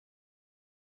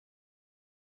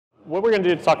What we're going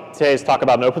to do today is talk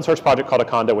about an open source project called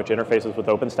Akanda, which interfaces with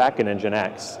OpenStack and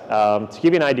NGINX. To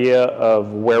give you an idea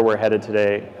of where we're headed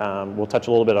today, we'll touch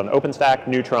a little bit on OpenStack,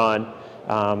 Neutron,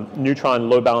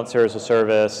 Neutron load balancer as a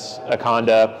service,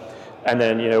 Akanda, and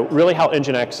then really how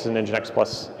NGINX and NGINX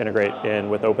Plus integrate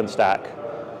in with OpenStack.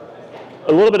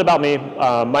 A little bit about me.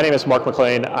 My name is Mark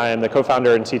McLean. I am the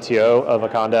co-founder and CTO of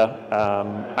Akanda.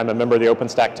 I'm a member of the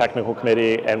OpenStack technical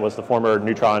committee and was the former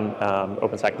Neutron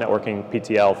OpenStack Networking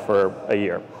PTL for a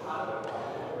year.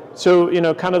 So,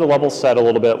 kind of the level set a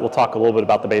little bit. We'll talk a little bit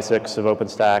about the basics of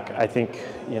OpenStack. I think,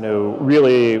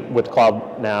 really with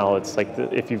cloud now, it's like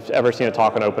if you've ever seen a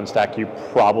talk on OpenStack, you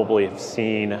probably have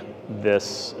seen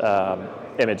this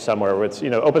image somewhere. Where it's,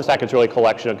 OpenStack is really a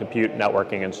collection of compute,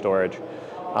 networking, and storage.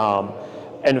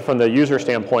 And from the user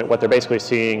standpoint, what they're basically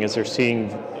seeing is they're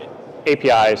seeing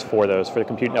APIs for those, for the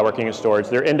compute, networking, and storage.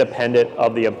 They're independent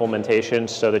of the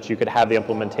implementations so that you could have the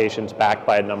implementations backed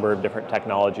by a number of different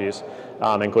technologies,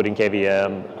 including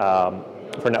KVM.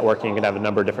 For networking, you can have a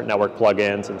number of different network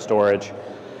plugins and storage.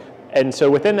 And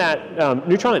so within that,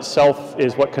 Neutron itself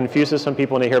is what confuses some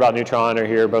people when they hear about Neutron or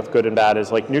hear both good and bad,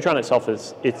 is like Neutron itself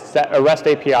it's a REST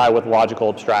API with logical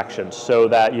abstractions, so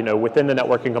that within the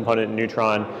networking component in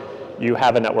Neutron, you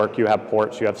have a network, you have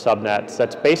ports, you have subnets.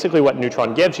 That's basically what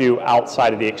Neutron gives you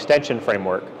outside of the extension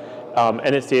framework.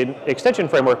 And it's the extension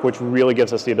framework which really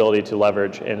gives us the ability to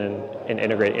leverage and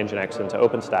integrate NGINX into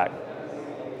OpenStack.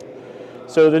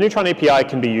 So the Neutron API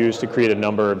can be used to create a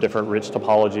number of different rich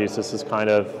topologies. This is kind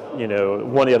of,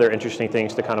 one of the other interesting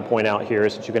things to kind of point out here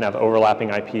is that you can have overlapping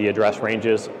IP address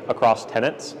ranges across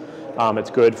tenants.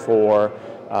 It's good for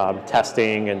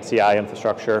testing and CI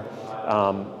infrastructure.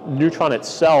 Neutron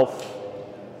itself,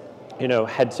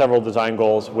 had several design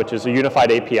goals, which is a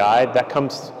unified API. That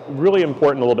comes really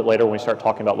important a little bit later when we start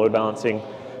talking about load balancing.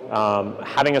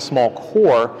 Having a small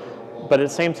core, but at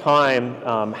the same time,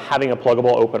 having a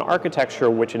pluggable open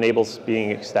architecture which enables being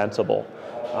extensible.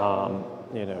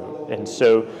 And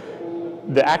so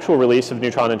the actual release of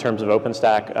Neutron in terms of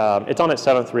OpenStack, it's on its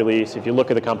 7th release. If you look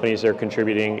at the companies that are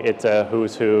contributing, it's a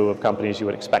who's who of companies you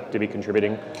would expect to be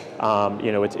contributing.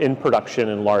 It's in production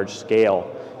in large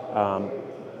scale.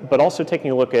 But also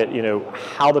taking a look at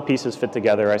how the pieces fit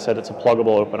together. I said it's a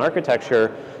pluggable open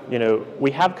architecture. We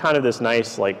have kind of this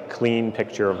nice clean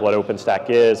picture of what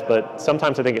OpenStack is, but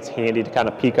sometimes I think it's handy to kind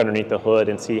of peek underneath the hood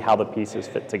and see how the pieces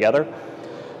fit together.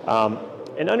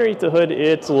 And underneath the hood,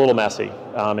 it's a little messy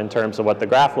in terms of what the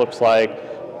graph looks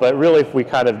like. But really, if we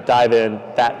kind of dive in,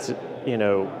 that's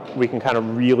we can kind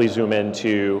of really zoom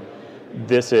into.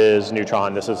 This is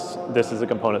Neutron. This is the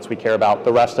components we care about.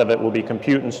 The rest of it will be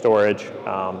compute and storage.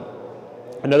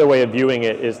 Another way of viewing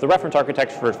it is the reference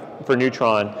architecture for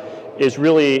Neutron is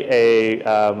really a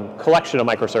collection of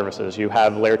microservices. You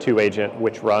have layer 2 agent,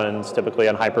 which runs typically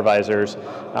on hypervisors.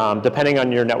 Depending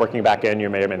on your networking backend, you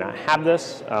may or may not have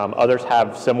this. Others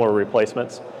have similar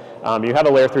replacements. You have a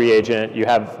layer 3 agent, you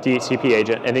have DHCP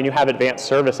agent, and then you have advanced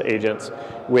service agents,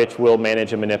 which will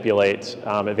manage and manipulate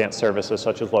advanced services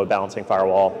such as load balancing,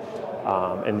 firewall,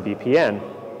 and VPN.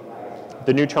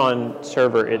 The Neutron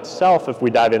server itself, if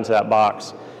we dive into that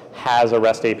box, has a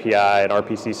REST API, an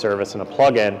RPC service, and a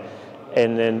plugin.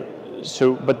 And then,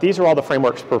 but these are all the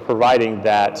frameworks for providing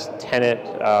that tenant,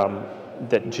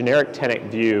 that generic tenant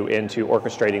view into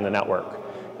orchestrating the network.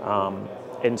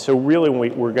 And so really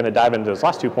we're going to dive into those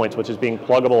last 2 points, which is being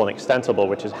pluggable and extensible,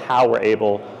 which is how we're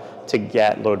able to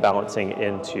get load balancing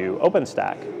into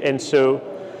OpenStack. And so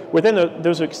within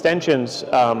those extensions,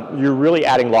 you're really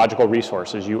adding logical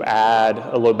resources. You add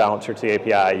a load balancer to the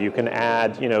API. You can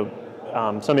add,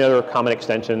 some of the other common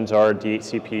extensions are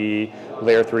DHCP,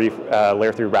 layer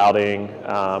 3 routing,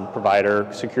 provider,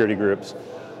 security groups,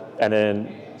 and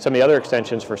then some of the other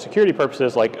extensions for security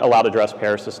purposes, like allowed address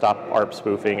pairs to stop ARP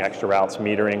spoofing, extra routes,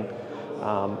 metering.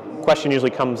 Question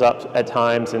usually comes up at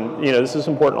times, and this is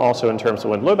important also in terms of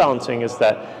when load balancing, is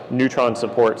that Neutron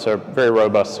supports a very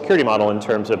robust security model in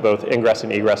terms of both ingress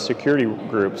and egress security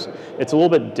groups. It's a little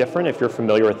bit different if you're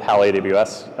familiar with how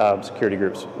AWS security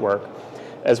groups work,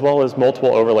 as well as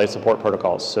multiple overlay support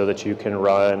protocols so that you can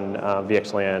run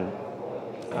VXLAN,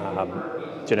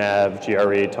 Genev,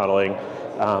 GRE, tunneling.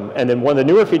 And then one of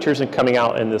the newer features coming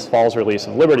out in this fall's release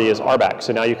of Liberty is RBAC.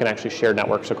 So now you can actually share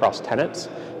networks across tenants,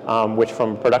 which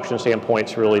from a production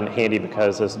standpoint is really handy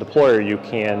because as a deployer,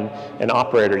 an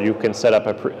operator, you can set up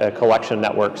a collection of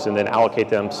networks and then allocate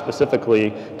them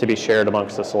specifically to be shared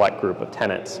amongst a select group of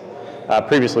tenants.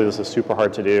 Previously, this was super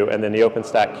hard to do. And then the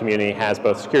OpenStack community has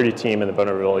both security team and the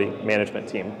vulnerability management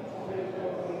team.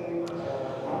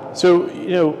 So,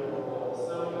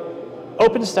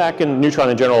 OpenStack and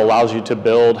Neutron in general allows you to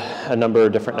build a number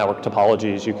of different network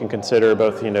topologies. You can consider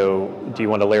both, do you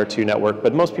want a layer 2 network,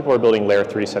 but most people are building layer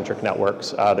 3 centric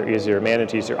networks. They're easier to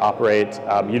manage, easier to operate.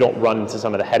 You don't run into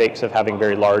some of the headaches of having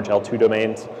very large L2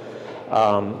 domains.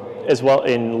 As well,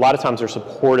 and a lot of times they're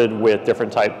supported with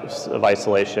different types of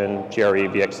isolation, GRE,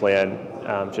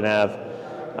 VXLAN, GNAV.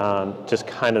 Just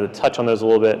kind of touch on those a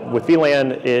little bit. With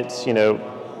VLAN, it's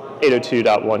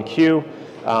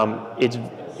 802.1q.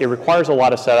 It requires a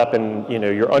lot of setup, and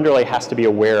your underlay has to be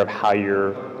aware of how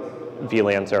your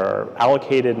VLANs are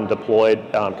allocated and deployed.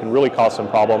 Can really cause some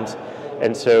problems.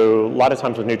 And so a lot of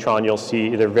times with Neutron, you'll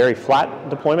see either very flat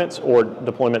deployments or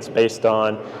deployments based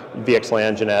on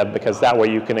VXLAN, GNAV, because that way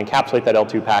you can encapsulate that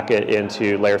L2 packet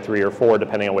into layer 3 or 4,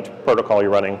 depending on which protocol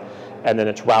you're running, and then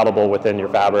it's routable within your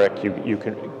fabric. You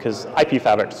can, because IP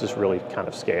fabrics just really kind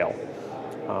of scale.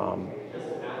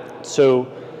 So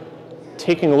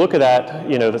taking a look at that,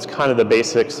 that's kind of the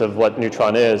basics of what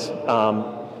Neutron is.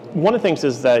 One of the things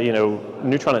is that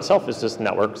Neutron itself is just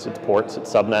networks, it's ports,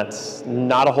 it's subnets,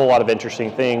 not a whole lot of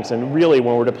interesting things. And really,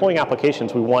 when we're deploying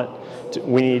applications, we want to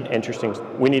do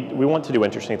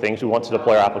interesting things. We want to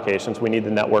deploy our applications. We need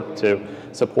the network to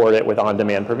support it with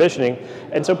on-demand provisioning.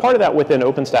 And so part of that within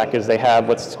OpenStack is they have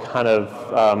what's kind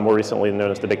of more recently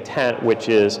known as the Big Tent, which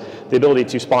is the ability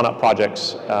to spawn up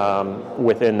projects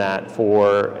within that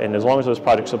and as long as those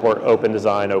projects support open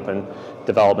design, open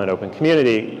development, open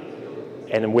community.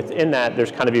 And within that, there's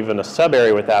kind of even a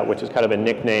sub-area with that, which is kind of a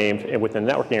nickname within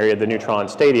the networking area, the Neutron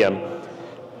Stadium.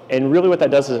 And really what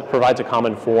that does is it provides a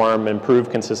common form, improved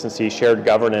consistency, shared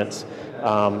governance,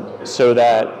 so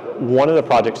that one of the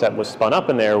projects that was spun up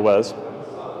in there was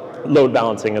load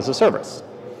balancing as a service.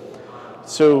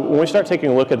 So when we start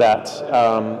taking a look at that,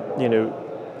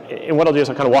 and what I'll do is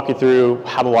I'll kind of walk you through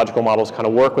how the logical models kind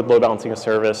of work with load balancing as a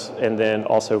service, and then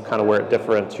also kind of where it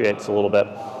differentiates a little bit.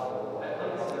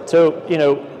 So,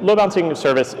 load balancing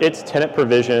service, it's tenant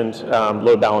provisioned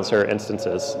load balancer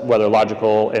instances, whether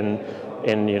logical in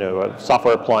a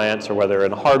software appliance or whether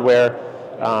in hardware.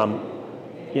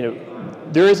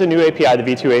 There is a new API, the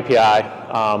V2 API,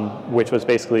 which was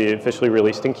basically officially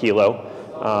released in Kilo.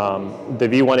 The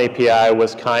V1 API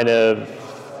was kind of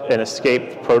an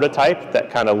escaped prototype that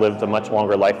kind of lived a much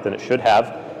longer life than it should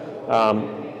have.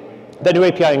 That new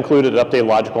API included an updated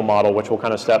logical model, which we'll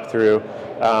kind of step through.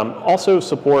 Also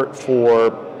support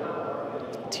for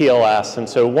TLS. And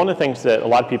so one of the things that a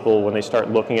lot of people, when they start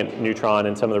looking at Neutron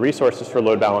and some of the resources for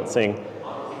load balancing,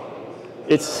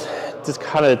 it's just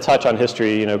kind of touch on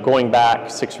history. Going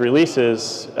back 6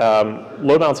 releases,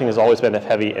 load balancing has always been of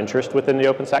heavy interest within the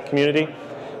OpenStack community.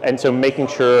 And so making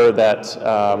sure that,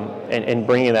 and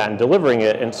bringing that and delivering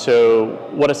it. And so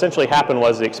what essentially happened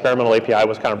was the experimental API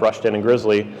was kind of rushed in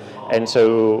Grizzly. And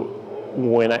so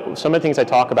some of the things I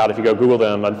talk about, if you go Google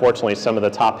them, unfortunately some of the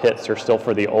top hits are still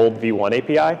for the old V1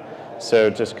 API. So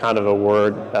just kind of a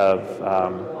word of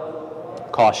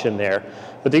caution there.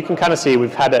 But you can kind of see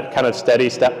we've had that kind of steady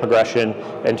step progression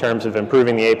in terms of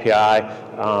improving the API.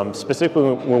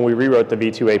 Specifically when we rewrote the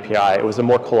V2 API, it was a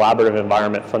more collaborative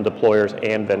environment from deployers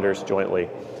and vendors jointly.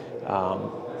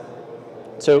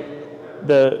 So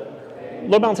the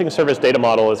load balancing service data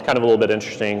model is kind of a little bit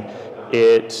interesting.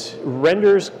 It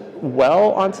renders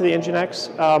well onto the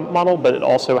NGINX model, but it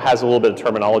also has a little bit of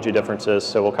terminology differences,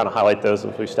 so we'll kind of highlight those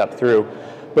as we step through.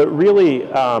 But really,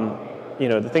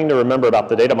 the thing to remember about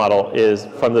the data model is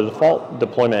from the default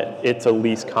deployment, it's a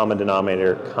least common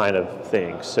denominator kind of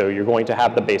thing. So you're going to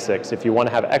have the basics. If you want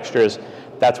to have extras,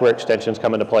 that's where extensions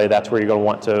come into play. That's where you're going to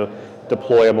want to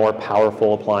deploy a more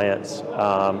powerful appliance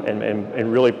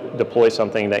and really deploy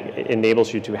something that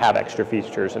enables you to have extra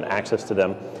features and access to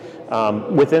them.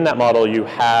 Within that model, you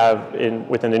have,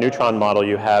 within the Neutron model,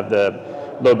 you have the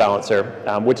load balancer,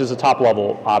 which is a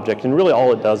top-level object, and really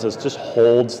all it does is just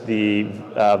holds the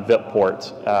VIP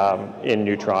port in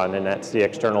Neutron, and that's the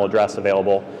external address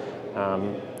available.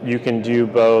 You can do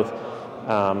both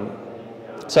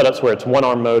setups where it's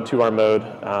 1-arm mode, 2-arm mode,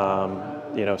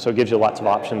 so it gives you lots of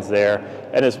options there,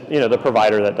 and it's the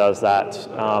provider that does that.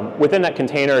 Within that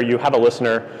container, you have a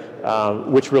listener,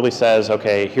 which really says,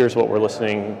 okay, here's what we're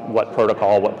listening, what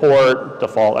protocol, what port,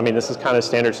 default. I mean, this is kind of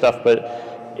standard stuff, but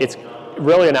it's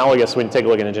really analogous when you take a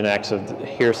look at NGINX of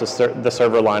here's the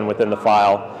server line within the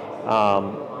file.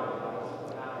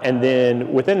 And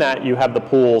then within that, you have the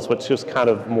pools, which is kind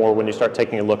of more when you start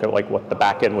taking a look at like what the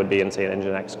backend would be in, say, an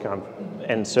NGINX.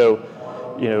 And so,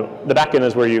 the backend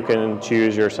is where you can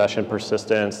choose your session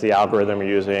persistence, the algorithm you're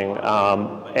using,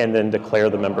 and then declare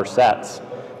the member sets.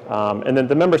 And then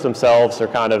the members themselves are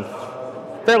kind of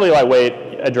fairly lightweight.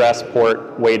 address,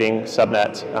 port, weighting,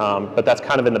 subnet, but that's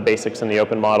kind of in the basics in the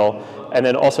open model. And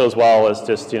then also as well as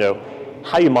just,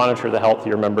 how you monitor the health of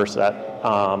your member set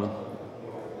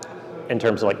in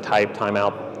terms of like type,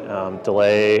 timeout,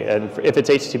 delay. And if it's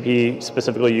HTTP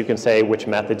specifically, you can say which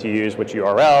method to use, which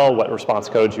URL, what response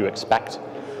codes you expect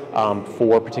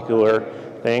for particular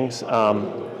things.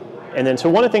 And then, so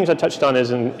one of the things I touched on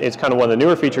is kind of one of the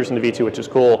newer features in the V2, which is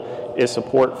cool, is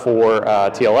support for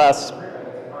TLS.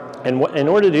 And in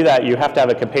order to do that, you have to have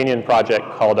a companion project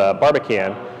called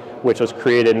Barbican, which was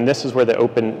created, and this is where the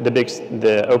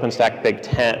OpenStack Big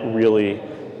Tent really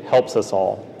helps us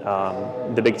all.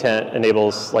 The Big Tent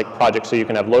enables like projects, so you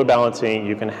can have load balancing,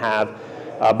 you can have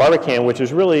Barbican, which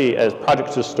is really a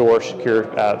project to store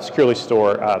securely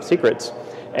store secrets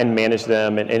and manage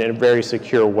them in a very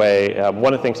secure way.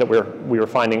 One of the things that we were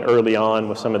finding early on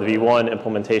with some of the V1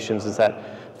 implementations is that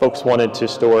folks wanted to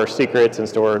store secrets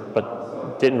but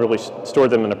didn't really store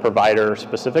them in a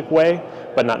provider-specific way,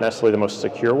 but not necessarily the most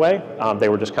secure way. They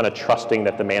were just kind of trusting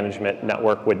that the management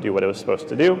network would do what it was supposed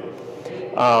to do.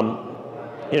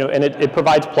 And it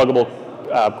provides pluggable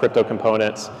crypto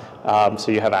components,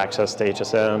 so you have access to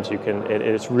HSMs.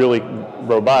 It's really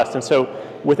robust, and so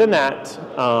within that.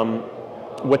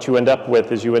 What you end up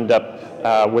with is with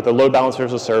a load balancer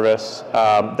as a service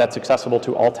that's accessible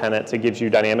to all tenants. It gives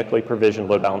you dynamically provisioned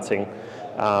load balancing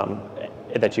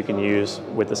that you can use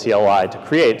with the CLI to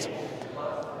create.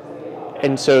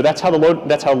 And so that's how load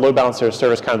balancer as a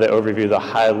service, kind of the overview, the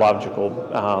high logical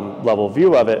level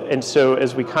view of it. And so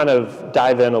as we kind of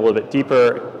dive in a little bit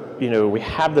deeper, we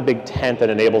have the Big Tent that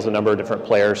enables a number of different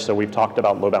players. So we've talked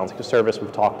about load balancing as a service.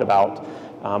 We've talked about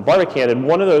Barbican, and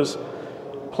one of those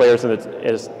players in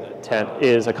its tent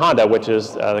is Akanda, which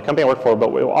is the company I work for,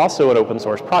 but we're also an open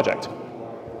source project.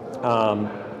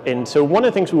 And so one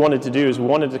of the things we wanted to do is we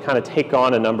wanted to kind of take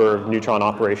on a number of Neutron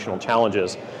operational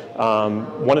challenges.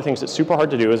 One of the things that's super hard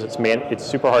to do is it's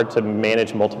super hard to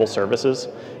manage multiple services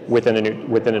within an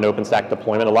OpenStack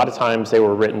deployment. A lot of times they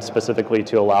were written specifically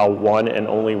to allow one and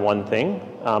only one thing,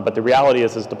 but the reality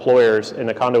is as deployers, and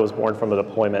Akanda was born from a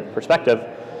deployment perspective,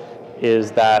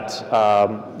 is that,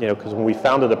 because when we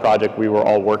founded the project, we were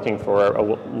all working for a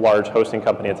large hosting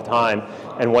company at the time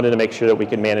and wanted to make sure that we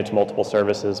could manage multiple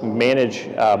services, manage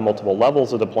multiple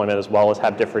levels of deployment, as well as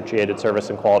have differentiated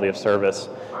service and quality of service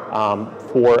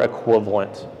for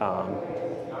equivalent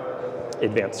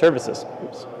advanced services.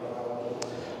 Oops.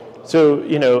 So,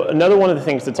 another one of the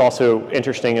things that's also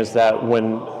interesting is that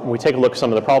when we take a look at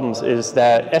some of the problems is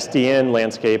that SDN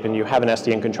landscape, and you have an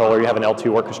SDN controller, you have an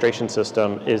L2 orchestration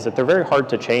system, is that they're very hard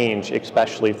to change,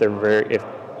 especially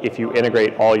if you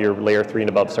integrate all your layer 3 and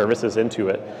above services into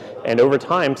it. And over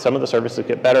time, some of the services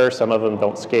get better, some of them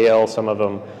don't scale, some of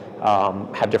them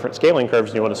have different scaling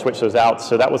curves, and you want to switch those out.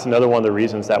 So that was another one of the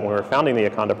reasons that when we were founding the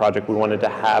Akanda project, we wanted to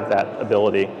have that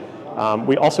ability.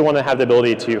 We also want to have the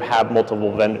ability to have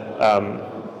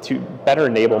to better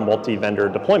enable multi-vendor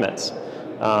deployments.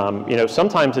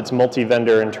 Sometimes it's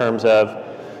multi-vendor in terms of,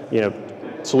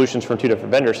 solutions from two different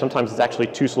vendors. Sometimes it's actually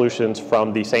two solutions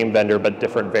from the same vendor, but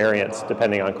different variants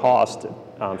depending on cost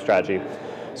strategy.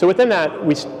 So within that,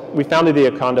 we founded the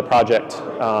Akanda project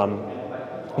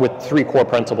with 3 core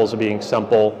principles of being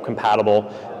simple,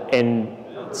 compatible, and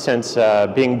since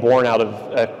being born out of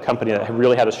a company that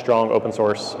really had a strong open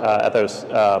source ethos,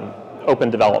 open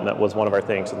development was one of our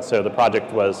things. And so the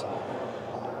project was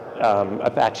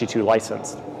Apache 2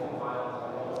 licensed.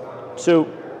 So,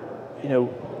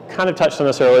 kind of touched on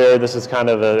this earlier. This is kind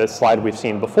of a slide we've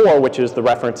seen before, which is the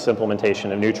reference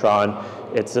implementation of Neutron.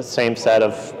 It's the same set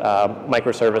of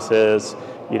microservices.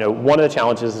 One of the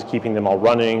challenges is keeping them all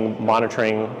running,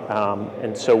 monitoring.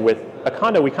 And so with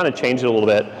Akanda, we kind of changed it a little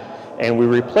bit. And we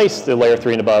replaced the layer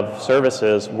 3 and above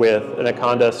services with an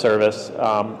Akanda service.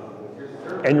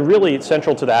 And really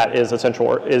central to that is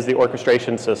the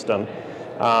orchestration system,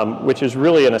 which is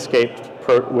really an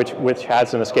which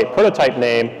has an escape prototype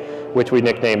name, which we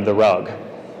nicknamed the rug.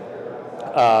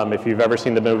 If you've ever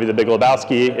seen the movie The Big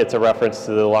Lebowski, it's a reference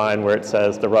to the line where it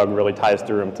says the rug really ties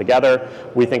the room together.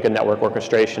 We think a network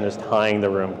orchestration is tying the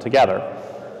room together.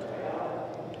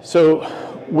 So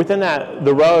within that,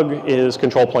 the rug is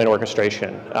control plane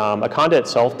orchestration. Akanda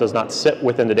itself does not sit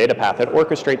within the data path. It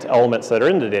orchestrates elements that are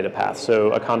in the data path.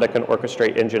 So Akanda can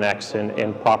orchestrate NGINX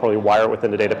and properly wire it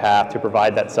within the data path to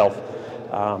provide that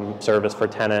self-service for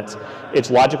tenants. It's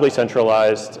logically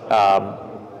centralized,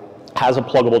 has a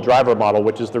pluggable driver model,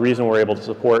 which is the reason we're able to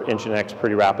support NGINX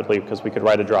pretty rapidly, because we could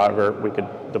write a driver, we could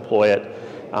deploy it,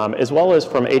 As well as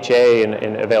from HA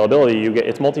and availability,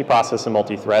 it's multi-process and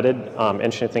multi-threaded.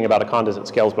 Interesting thing about Akanda is it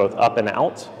scales both up and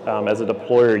out. As a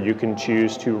deployer, you can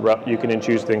choose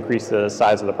to increase the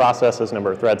size of the processes,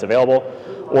 number of threads available,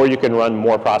 or you can run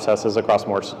more processes across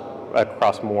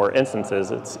more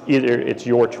instances. It's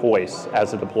your choice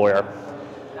as a deployer.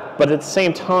 But at the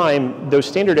same time, those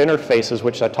standard interfaces,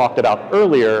 which I talked about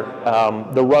earlier,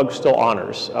 the rug still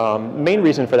honors. Main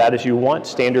reason for that is you want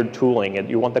standard tooling, and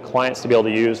you want the clients to be able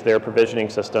to use their provisioning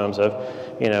systems of,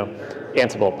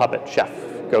 Ansible, Puppet, Chef,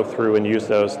 go through and use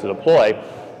those to deploy.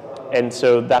 And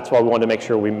so that's why we wanted to make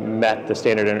sure we met the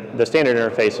standard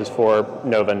interfaces for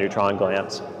Nova, Neutron,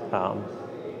 Glance.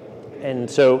 And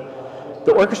so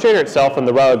the orchestrator itself and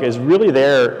the rug is really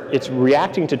there. It's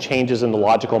reacting to changes in the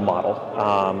logical model.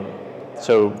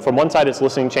 So from one side, it's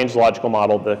listening to change the logical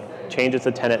model, the changes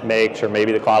the tenant makes, or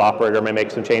maybe the cloud operator may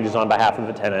make some changes on behalf of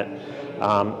the tenant.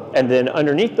 And then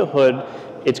underneath the hood,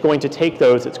 it's going to take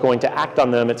those, it's going to act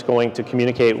on them, it's going to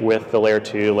communicate with the layer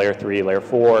 2, layer 3, layer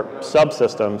 4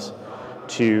 subsystems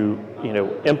to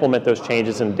implement those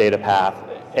changes in the data path.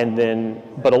 And then,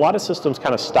 but a lot of systems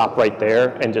kind of stop right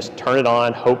there and just turn it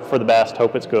on, hope for the best,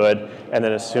 hope it's good, and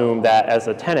then assume that as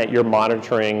a tenant, you're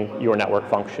monitoring your network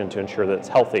function to ensure that it's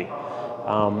healthy.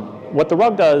 What the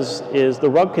rug does is the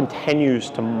rug continues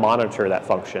to monitor that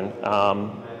function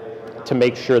to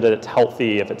make sure that it's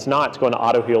healthy. If it's not, it's going to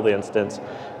auto-heal the instance.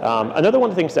 Another one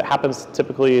of the things that happens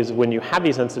typically is when you have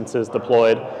these instances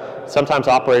deployed, sometimes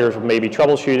operators may be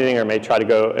troubleshooting or may try to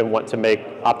go and want to make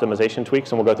optimization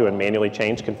tweaks, and we'll go through and manually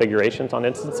change configurations on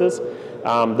instances.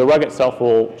 The rug itself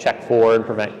will check for and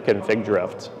prevent config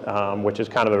drift, which is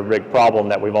kind of a big problem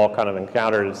that we've all kind of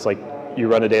encountered. It's like you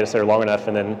run a data center long enough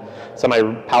and then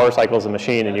somebody power cycles a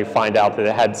machine and you find out that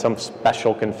it had some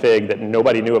special config that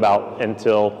nobody knew about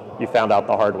until you found out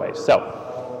the hard way. So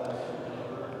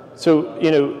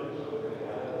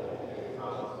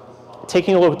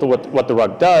taking a look at what the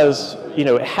rug does,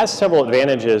 it has several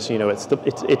advantages.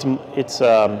 It's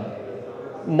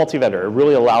multi-vendor. It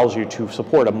really allows you to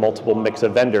support a multiple mix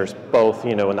of vendors, both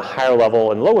in the higher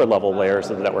level and lower level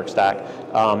layers of the network stack.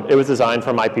 It was designed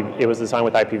with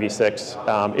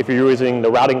IPv6. If you're using the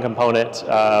routing component,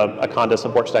 Akanda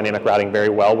supports dynamic routing very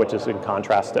well, which is in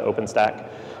contrast to OpenStack.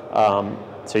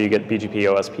 So you get BGP,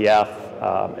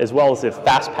 OSPF, as well as the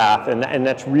fast path, and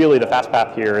that's really the fast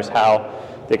path here is how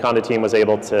the Akanda team was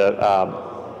able to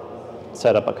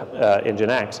set up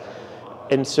NGINX.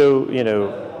 And so,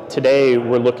 today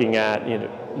we're looking at,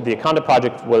 the Akanda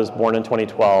project was born in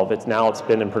 2012. It's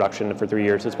been in production for 3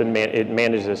 years. It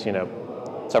manages,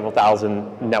 several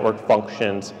thousand network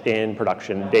functions in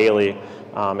production daily.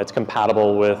 It's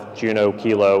compatible with Juno,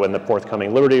 Kilo, and the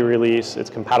forthcoming Liberty release. It's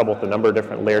compatible with a number of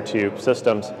different layer 2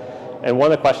 systems. And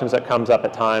one of the questions that comes up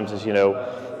at times is,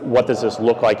 what does this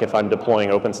look like if I'm deploying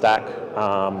OpenStack?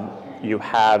 You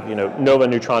have Nova,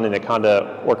 Neutron, and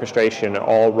Akanda orchestration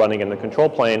all running in the control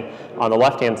plane on the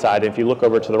left-hand side. If you look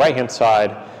over to the right-hand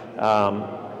side,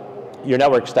 your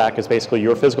network stack is basically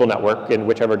your physical network in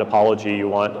whichever topology you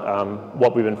want.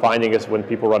 What we've been finding is when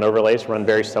people run overlays, run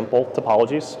very simple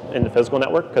topologies in the physical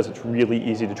network because it's really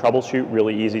easy to troubleshoot,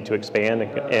 really easy to expand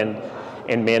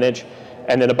and manage.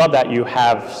 And then above that, you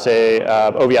have, say,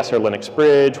 OVS or Linux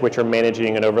Bridge, which are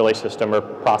managing an overlay system or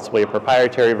possibly a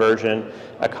proprietary version.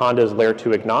 Akanda is layer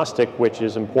 2 agnostic, which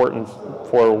is important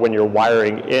for when you're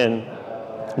wiring in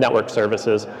network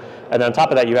services. And then on top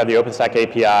of that, you have the OpenStack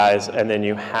APIs, and then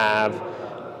you have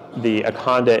the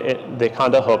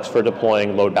Akanda hooks for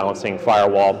deploying load balancing,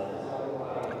 firewall,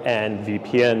 and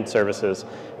VPN services.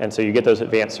 And so you get those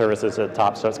advanced services at the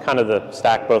top. So it's kind of the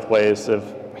stack both ways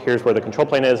of here's where the control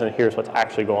plane is, and here's what's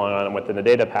actually going on within the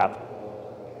data path.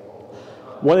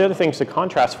 One of the other things to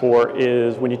contrast for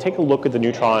is when you take a look at the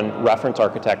Neutron reference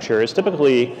architecture, is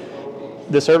typically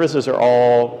the services are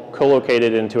all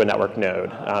co-located into a network node.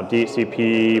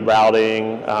 DHCP,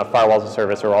 routing, firewalls and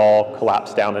service are all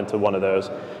collapsed down into one of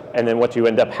those. And then what you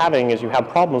end up having is you have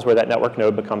problems where that network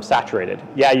node becomes saturated.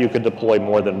 Yeah, you could deploy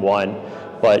more than one,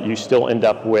 but you still end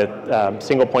up with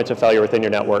single points of failure within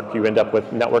your network. You end up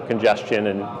with network congestion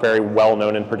in very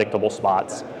well-known and predictable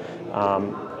spots.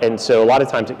 And so a lot of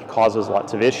times it causes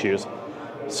lots of issues.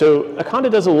 So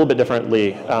Akanda does it a little bit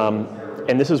differently.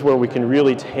 And this is where we can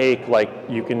really take,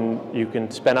 you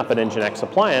can spin up an NGINX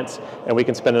appliance, and we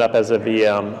can spin it up as a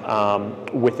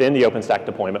VM within the OpenStack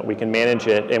deployment. We can manage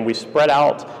it, and we spread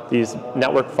out these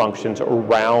network functions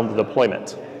around the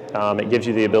deployment. It gives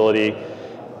you the ability,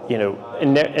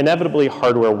 inevitably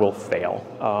hardware will fail.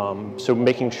 So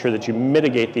making sure that you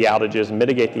mitigate the outages,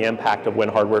 mitigate the impact of when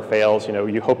hardware fails.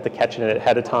 You hope to catch it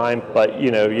ahead of time, but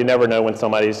you never know when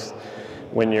somebody's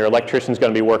when your electrician's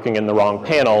going to be working in the wrong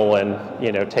panel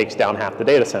and takes down half the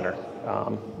data center.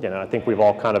 I think we've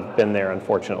all kind of been there,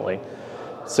 unfortunately.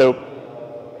 So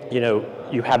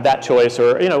you have that choice,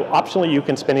 or optionally you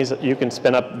can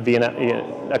spin up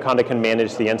Akanda can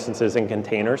manage the instances in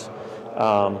containers.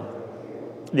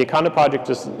 The Akanda project,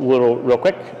 just real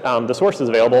quick, the source is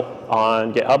available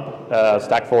on GitHub,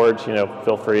 StackForge,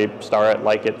 feel free, star it,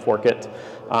 like it, fork it.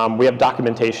 We have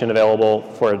documentation available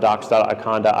for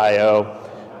docs.akanda.io,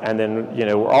 and then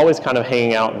we're always kind of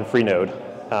hanging out in Freenode,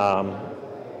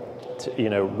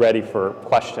 ready for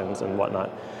questions and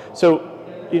whatnot. So,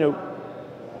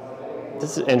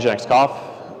 this is NGINX Cough.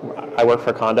 I work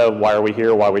for Akanda. Why are we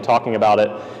here? Why are we talking about it?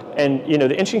 And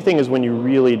the interesting thing is when you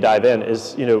really dive in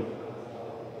is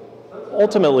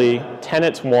ultimately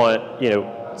tenants want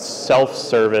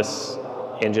self-service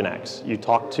NGINX. You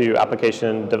talk to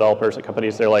application developers at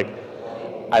companies, they're like,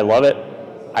 I love it.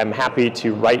 I'm happy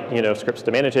to write scripts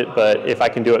to manage it, but if I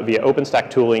can do it via OpenStack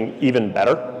tooling, even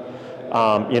better.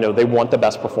 They want the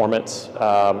best performance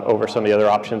over some of the other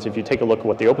options. If you take a look at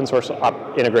what the open source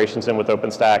integrations in with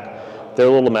OpenStack, they're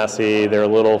a little messy. They're a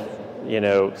little,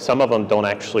 some of them don't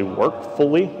actually work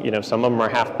fully. Some of them are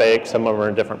half-baked. Some of them are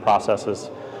in different processes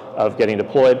of getting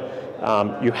deployed.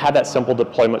 You have that simple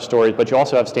deployment story, but you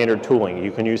also have standard tooling.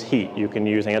 You can use Heat. You can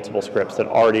use Ansible scripts that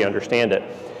already understand it.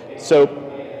 So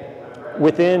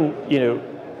within,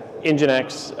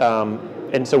 NGINX,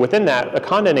 and so within that,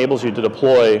 Akanda enables you to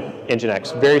deploy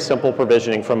NGINX. Very simple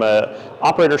provisioning. From an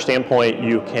operator standpoint,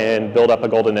 you can build up a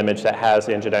golden image that has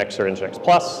NGINX or NGINX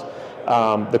Plus.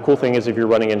 The cool thing is if you're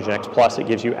running NGINX Plus, it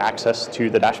gives you access to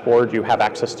the dashboard. You have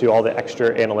access to all the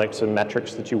extra analytics and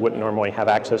metrics that you wouldn't normally have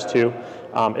access to.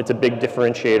 It's a big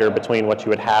differentiator between what you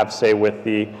would have, say, with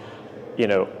the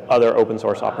other open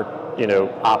source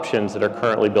options that are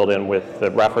currently built in with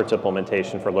the reference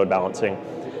implementation for load balancing.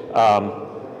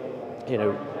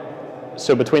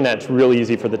 So between that, it's really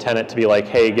easy for the tenant to be like,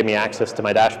 hey, give me access to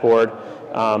my dashboard,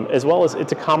 as well as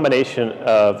it's a combination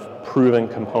of proven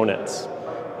components.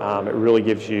 It really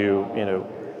gives you, it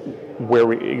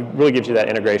really gives you that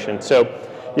integration. So,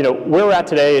 where we're at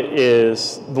today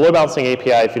is the load balancing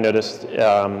API, if you noticed,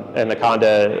 and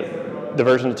Akanda, the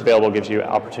version that's available gives you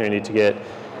opportunity to get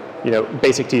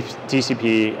basic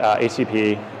TCP,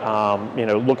 HTTP,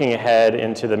 looking ahead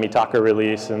into the Mitaka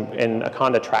release, and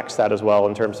Akanda tracks that as well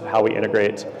in terms of how we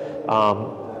integrate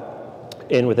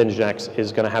in with NGINX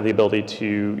is going to have the ability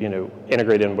to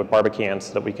integrate in with Barbican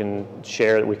so that we can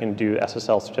share, that we can do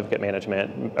SSL certificate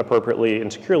management appropriately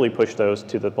and securely push those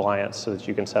to the clients so that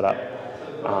you can set up.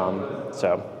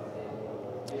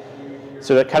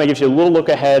 So that kind of gives you a little look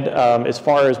ahead as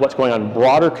far as what's going on in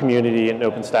broader community in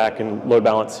OpenStack and load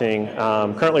balancing.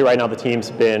 Currently right now the team's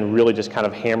been really just kind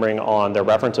of hammering on their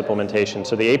reference implementation.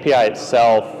 So the API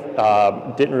itself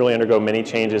didn't really undergo many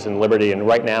changes in Liberty, and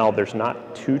right now there's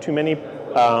not too many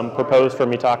proposed for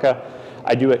Mitaka.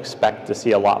 I do expect to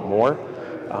see a lot more.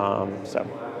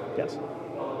 Yes.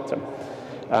 So,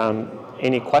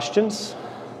 any questions?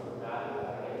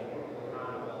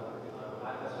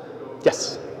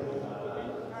 Yes.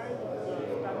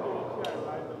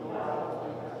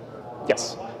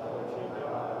 Yes.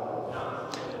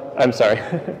 I'm sorry.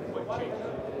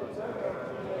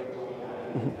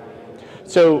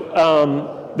 So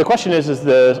the question is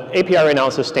the API right now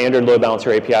is a standard load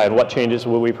balancer API, and what changes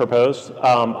will we propose?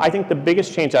 I think the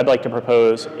biggest change I'd like to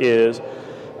propose is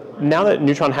now that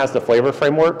Neutron has the flavor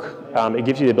framework, it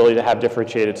gives you the ability to have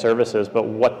differentiated services, but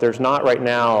what there's not right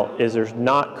now is there's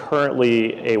not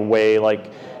currently a way,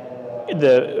 like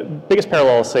the biggest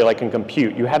parallel is, say, like in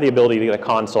compute, you have the ability to get a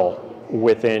console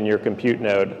within your compute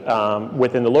node.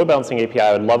 Within the load balancing API,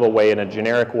 I would love a way in a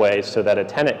generic way so that a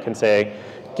tenant can say,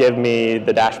 give me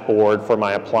the dashboard for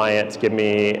my appliance, give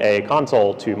me a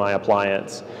console to my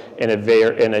appliance in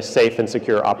a safe and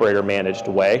secure operator managed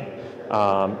way.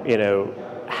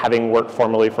 Having worked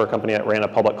formerly for a company that ran a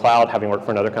public cloud, having worked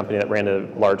for another company that ran a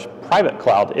large private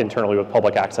cloud internally with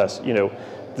public access,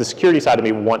 the security side of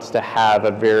me wants to have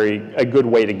a good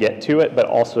way to get to it, but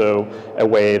also a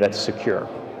way that's secure.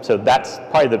 So that's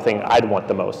probably the thing I'd want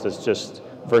the most, is just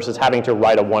versus having to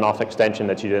write a one-off extension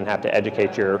that you didn't have to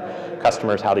educate your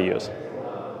customers how to use.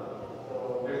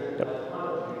 Yep.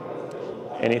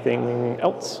 Anything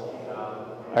else?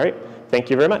 All right, thank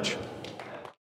you very much.